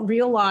just don't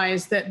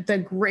realize that the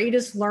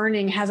greatest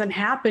learning hasn't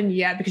happened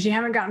yet because you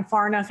haven't gotten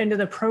far enough into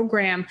the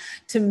program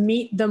to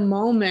meet the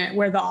moment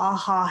where the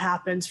aha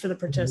happens for the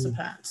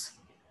participants.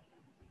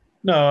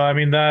 No, I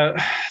mean,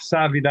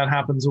 sadly that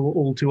happens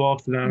all too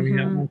often. I mean,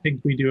 I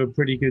think we do a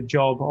pretty good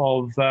job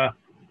of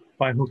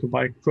by hook or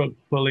by crook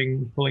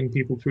pulling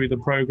people through the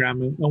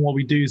program. And what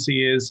we do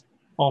see is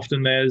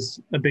often there's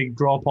a big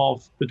drop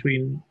off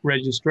between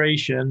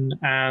registration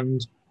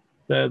and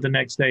the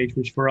next stage,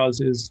 which for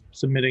us is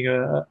submitting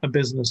a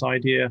business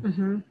idea,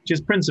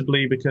 just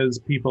principally because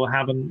people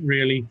haven't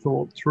really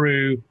thought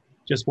through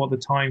just what the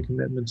time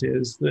commitment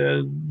is.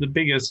 The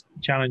biggest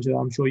challenge,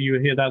 I'm sure you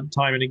hear that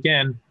time and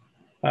again,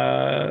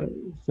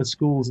 for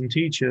schools and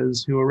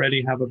teachers who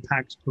already have a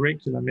packed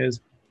curriculum,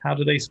 is how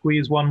do they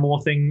squeeze one more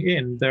thing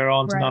in? There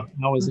aren't enough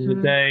hours in the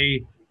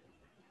day.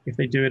 If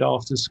they do it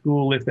after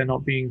school, if they're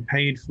not being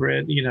paid for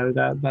it,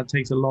 that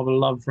takes a lot of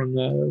love from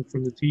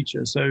the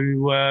teacher.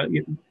 So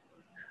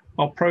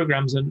our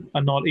programs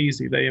are not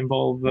easy. They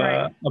involve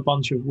a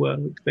bunch of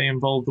work. They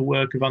involve the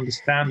work of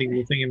understanding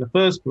the thing in the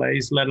first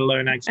place, let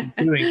alone actually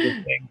doing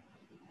the thing.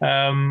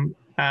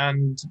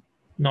 And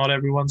not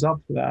everyone's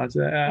up for that.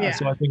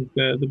 So I think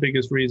the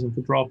biggest reason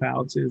for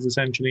dropouts is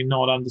essentially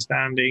not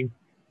understanding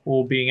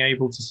or being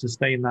able to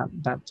sustain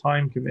that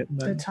time commitment.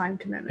 The time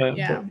commitment,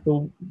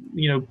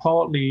 But,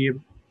 partly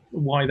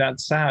why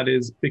that's sad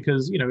is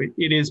because,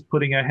 it is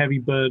putting a heavy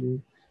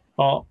burden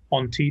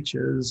on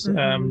teachers,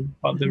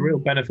 but the real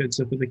benefits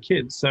are for the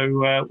kids.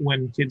 So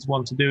when kids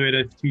want to do it,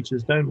 if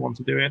teachers don't want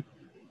to do it,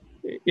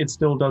 it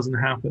still doesn't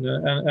happen.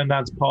 And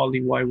that's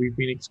partly why we've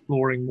been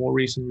exploring more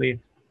recently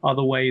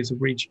other ways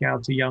of reaching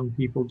out to young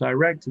people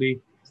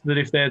directly, so that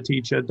if their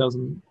teacher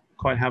doesn't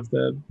quite have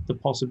the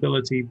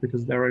possibility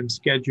because of their own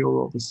schedule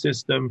or the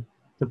system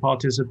to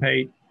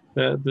participate,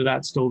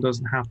 that still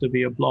doesn't have to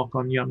be a block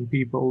on young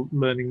people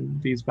learning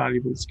these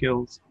valuable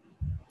skills.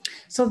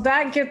 So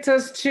that gets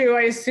us to,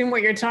 I assume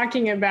what you're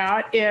talking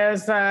about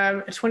is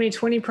a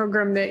 2020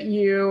 program that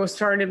you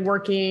started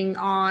working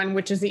on,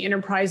 which is the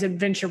Enterprise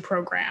Adventure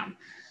Program.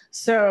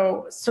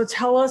 So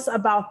tell us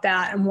about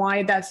that and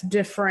why that's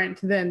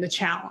different than the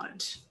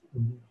challenge.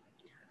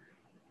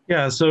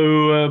 Yeah,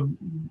 so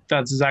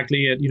that's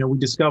exactly it. We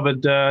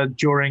discovered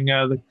during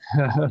the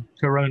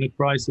Corona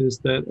crisis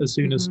that as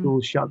soon as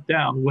schools shut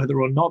down, whether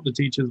or not the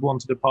teachers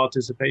wanted to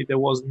participate, there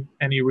wasn't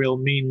any real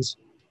means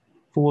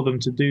for them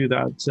to do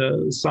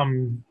that.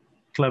 Some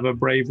clever,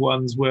 brave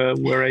ones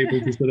were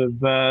able to sort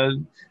of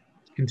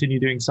continue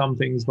doing some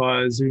things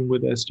via Zoom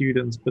with their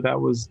students, but that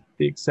was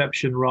the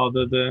exception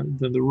rather than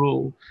the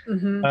rule.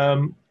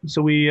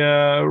 So we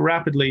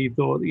rapidly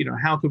thought,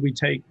 how could we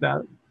take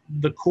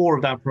the core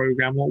of that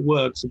program, what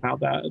works about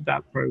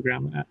that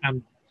program,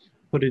 and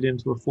put it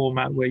into a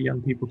format where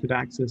young people could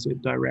access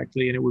it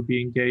directly and it would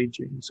be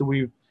engaging. So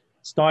we've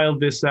styled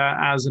this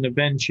as an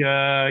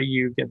adventure.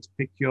 You get to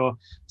pick your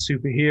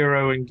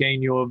superhero and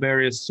gain your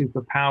various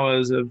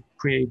superpowers of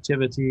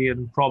creativity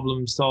and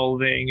problem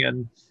solving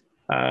and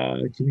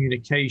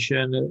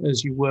communication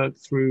as you work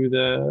through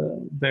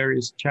the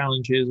various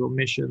challenges or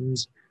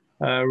missions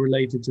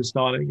related to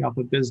starting up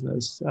a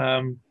business.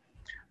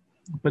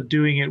 But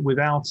doing it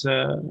without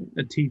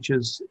a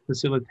teacher's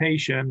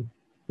facilitation,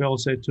 we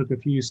also took a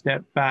few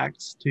step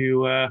backs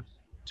to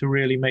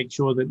really make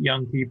sure that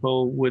young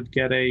people would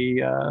get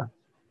an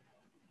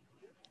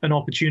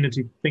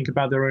opportunity to think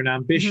about their own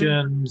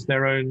ambitions,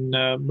 their own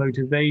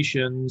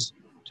motivations,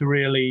 to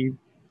really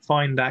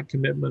find that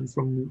commitment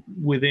from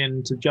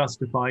within to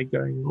justify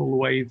going all the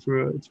way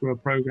through a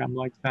program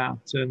like that.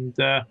 And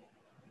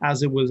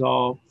as it was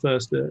our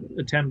first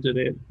attempt at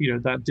it,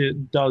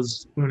 that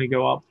does only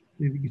go up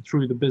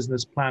through the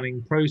business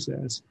planning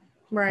process.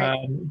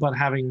 But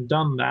having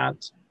done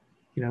that,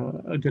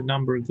 a good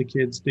number of the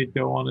kids did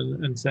go on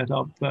and set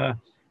up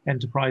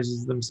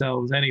enterprises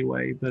themselves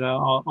anyway. But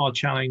our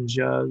challenge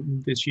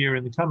this year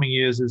and the coming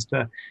years is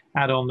to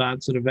add on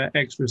that sort of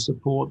extra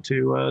support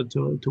to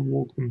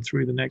walk them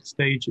through the next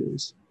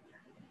stages.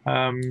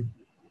 But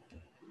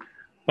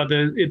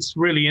it's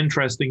really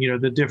interesting,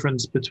 the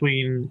difference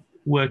between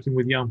working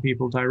with young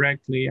people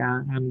directly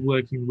and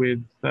working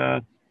with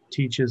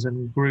teachers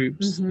and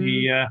groups.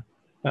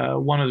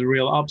 One of the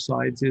real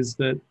upsides is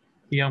that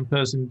the young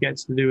person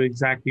gets to do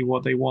exactly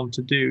what they want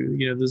to do.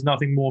 There's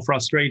nothing more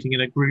frustrating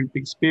in a group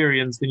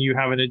experience than you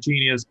having a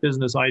genius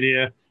business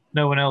idea,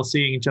 no one else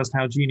seeing just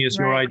how genius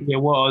your idea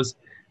was,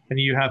 and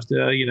you have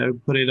to,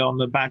 put it on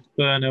the back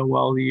burner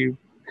while you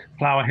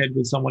plow ahead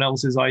with someone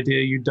else's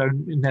idea you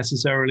don't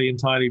necessarily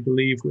entirely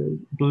believe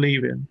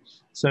in.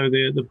 So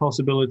the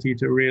possibility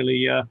to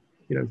really,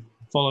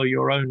 follow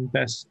your own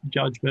best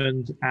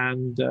judgment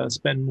and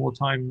spend more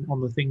time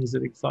on the things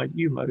that excite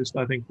you most,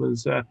 I think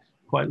was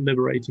quite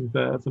liberating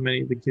for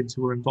many of the kids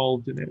who were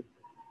involved in it.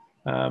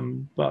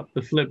 But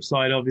the flip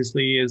side,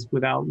 obviously, is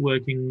without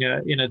working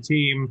in a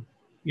team,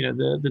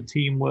 the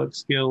teamwork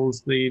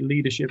skills, the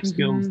leadership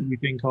skills that we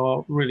think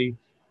are really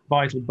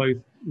vital, both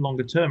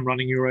longer term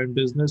running your own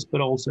business,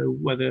 but also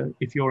whether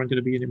if you're going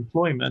to be in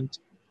employment,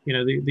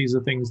 these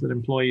are things that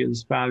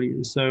employers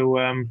value. So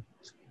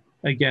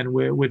again,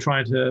 we're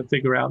trying to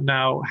figure out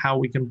now how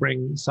we can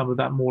bring some of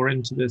that more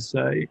into this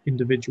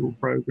individual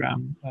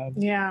program.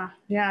 Yeah,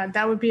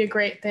 that would be a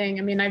great thing.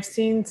 I mean, I've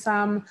seen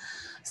some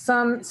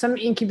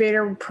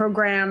incubator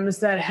programs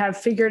that have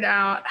figured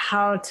out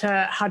how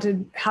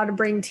to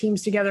bring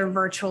teams together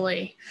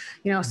virtually.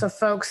 So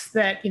folks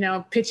that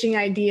pitching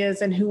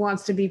ideas and who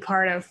wants to be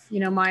part of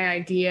my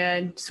idea,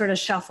 and sort of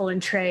shuffle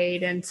and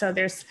trade. And so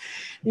there's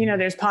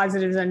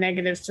positives and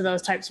negatives to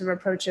those types of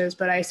approaches,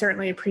 but I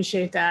certainly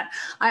appreciate that.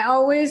 I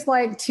always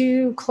like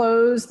to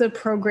close the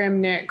program,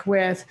 Nik,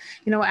 with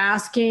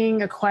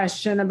asking a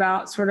question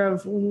about sort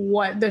of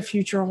what the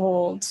future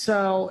holds.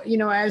 So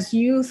as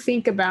you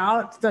think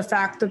about the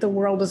fact that the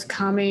world is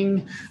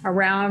coming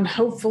around,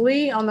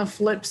 hopefully on the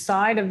flip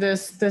side of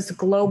this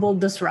global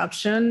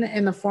disruption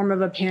in the form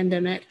of a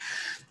pandemic,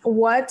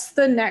 what's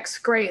the next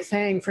great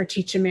thing for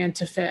Teach a Man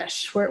to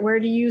Fish? Where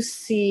do you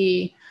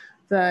see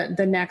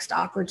the next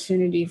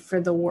opportunity for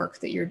the work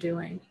that you're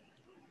doing?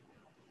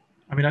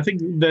 I mean, I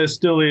think there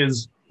still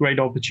is great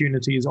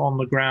opportunities on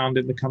the ground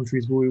in the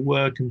countries where we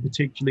work, and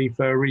particularly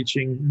for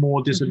reaching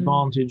more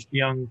disadvantaged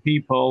young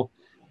people.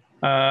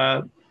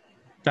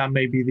 That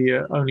may be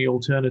the only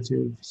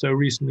alternative. So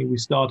recently we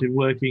started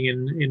working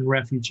in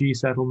refugee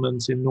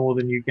settlements in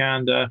northern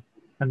Uganda,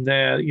 and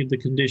there the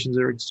conditions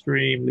are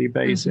extremely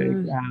basic,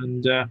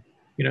 and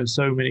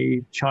so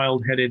many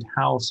child-headed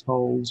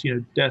households,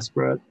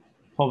 desperate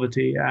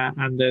poverty,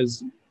 and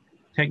there's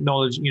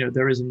technology,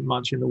 there isn't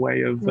much in the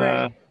way of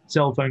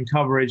cell phone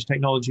coverage.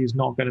 Technology is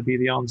not going to be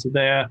the answer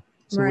there.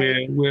 So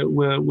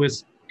we're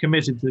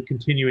committed to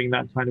continuing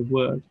that kind of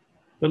work.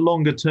 But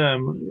longer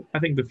term, I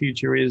think the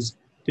future is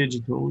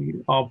digital.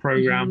 Our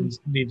programs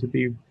need to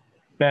be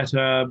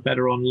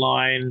better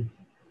online.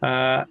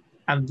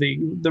 And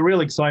the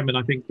real excitement,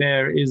 I think,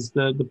 there is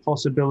the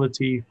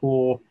possibility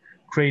for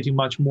creating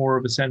much more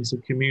of a sense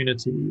of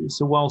community.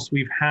 So whilst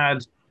we've had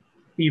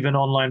even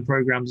online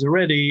programs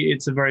already,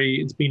 it's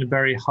been a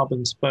very hub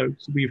and spoke.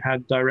 So we've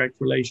had direct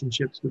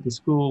relationships with the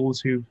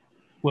schools who've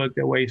worked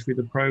their way through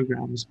the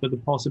programs, but the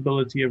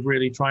possibility of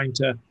really trying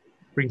to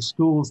bring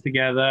schools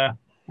together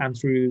and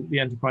through the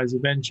enterprise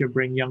adventure,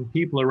 bring young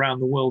people around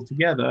the world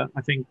together,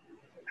 I think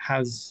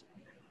has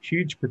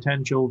huge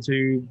potential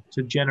to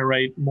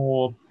generate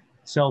more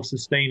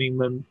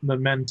self-sustaining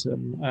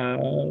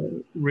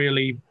momentum.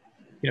 Really,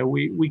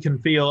 I can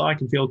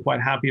feel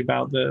quite happy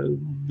about the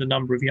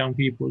number of young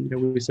people.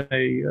 We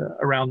say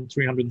around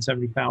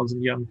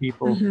 370,000 young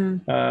people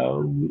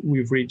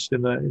we've reached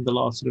in the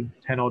last sort of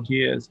 10 odd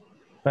years.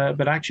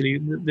 But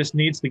actually, this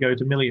needs to go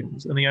to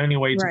millions, and the only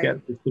way to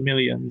get to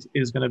millions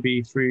is going to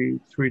be through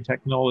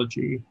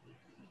technology,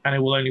 and it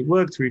will only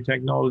work through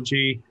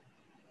technology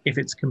if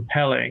it's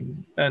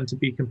compelling. And to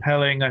be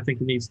compelling, I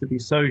think it needs to be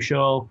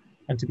social,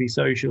 and to be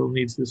social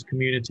needs this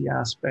community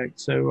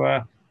aspect.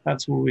 So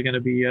that's what we're going to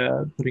be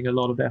putting a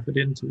lot of effort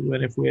into.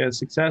 And if we're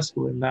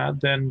successful in that,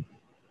 then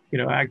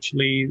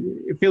actually,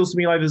 it feels to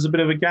me like there's a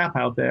bit of a gap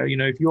out there.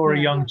 If you're a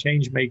young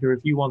change maker, if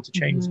you want to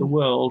change the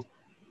world,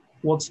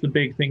 what's the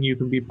big thing you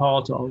can be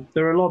part of?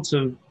 There are lots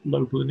of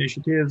local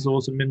initiatives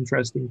or some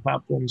interesting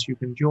platforms you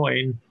can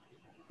join,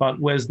 but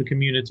where's the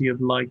community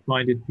of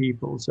like-minded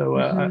people? So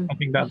I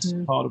think that's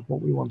part of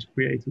what we want to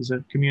create, is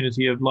a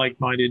community of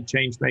like-minded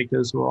change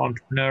makers who are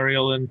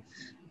entrepreneurial and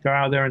go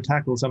out there and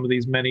tackle some of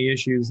these many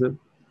issues that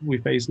we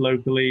face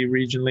locally,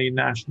 regionally,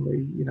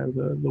 nationally.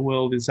 The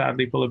world is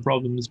sadly full of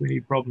problems. We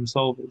need problem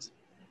solvers.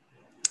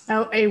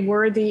 Oh, a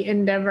worthy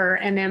endeavor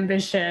and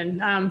ambition.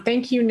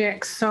 Thank you,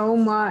 Nik, so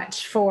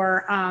much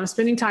for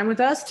spending time with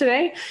us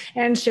today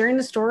and sharing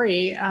the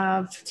story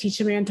of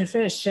Teach a Man to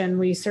Fish. And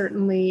we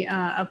certainly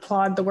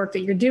applaud the work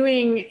that you're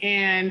doing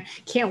and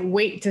can't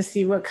wait to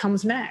see what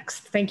comes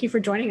next. Thank you for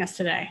joining us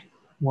today.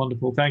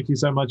 Wonderful. Thank you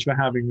so much for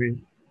having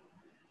me.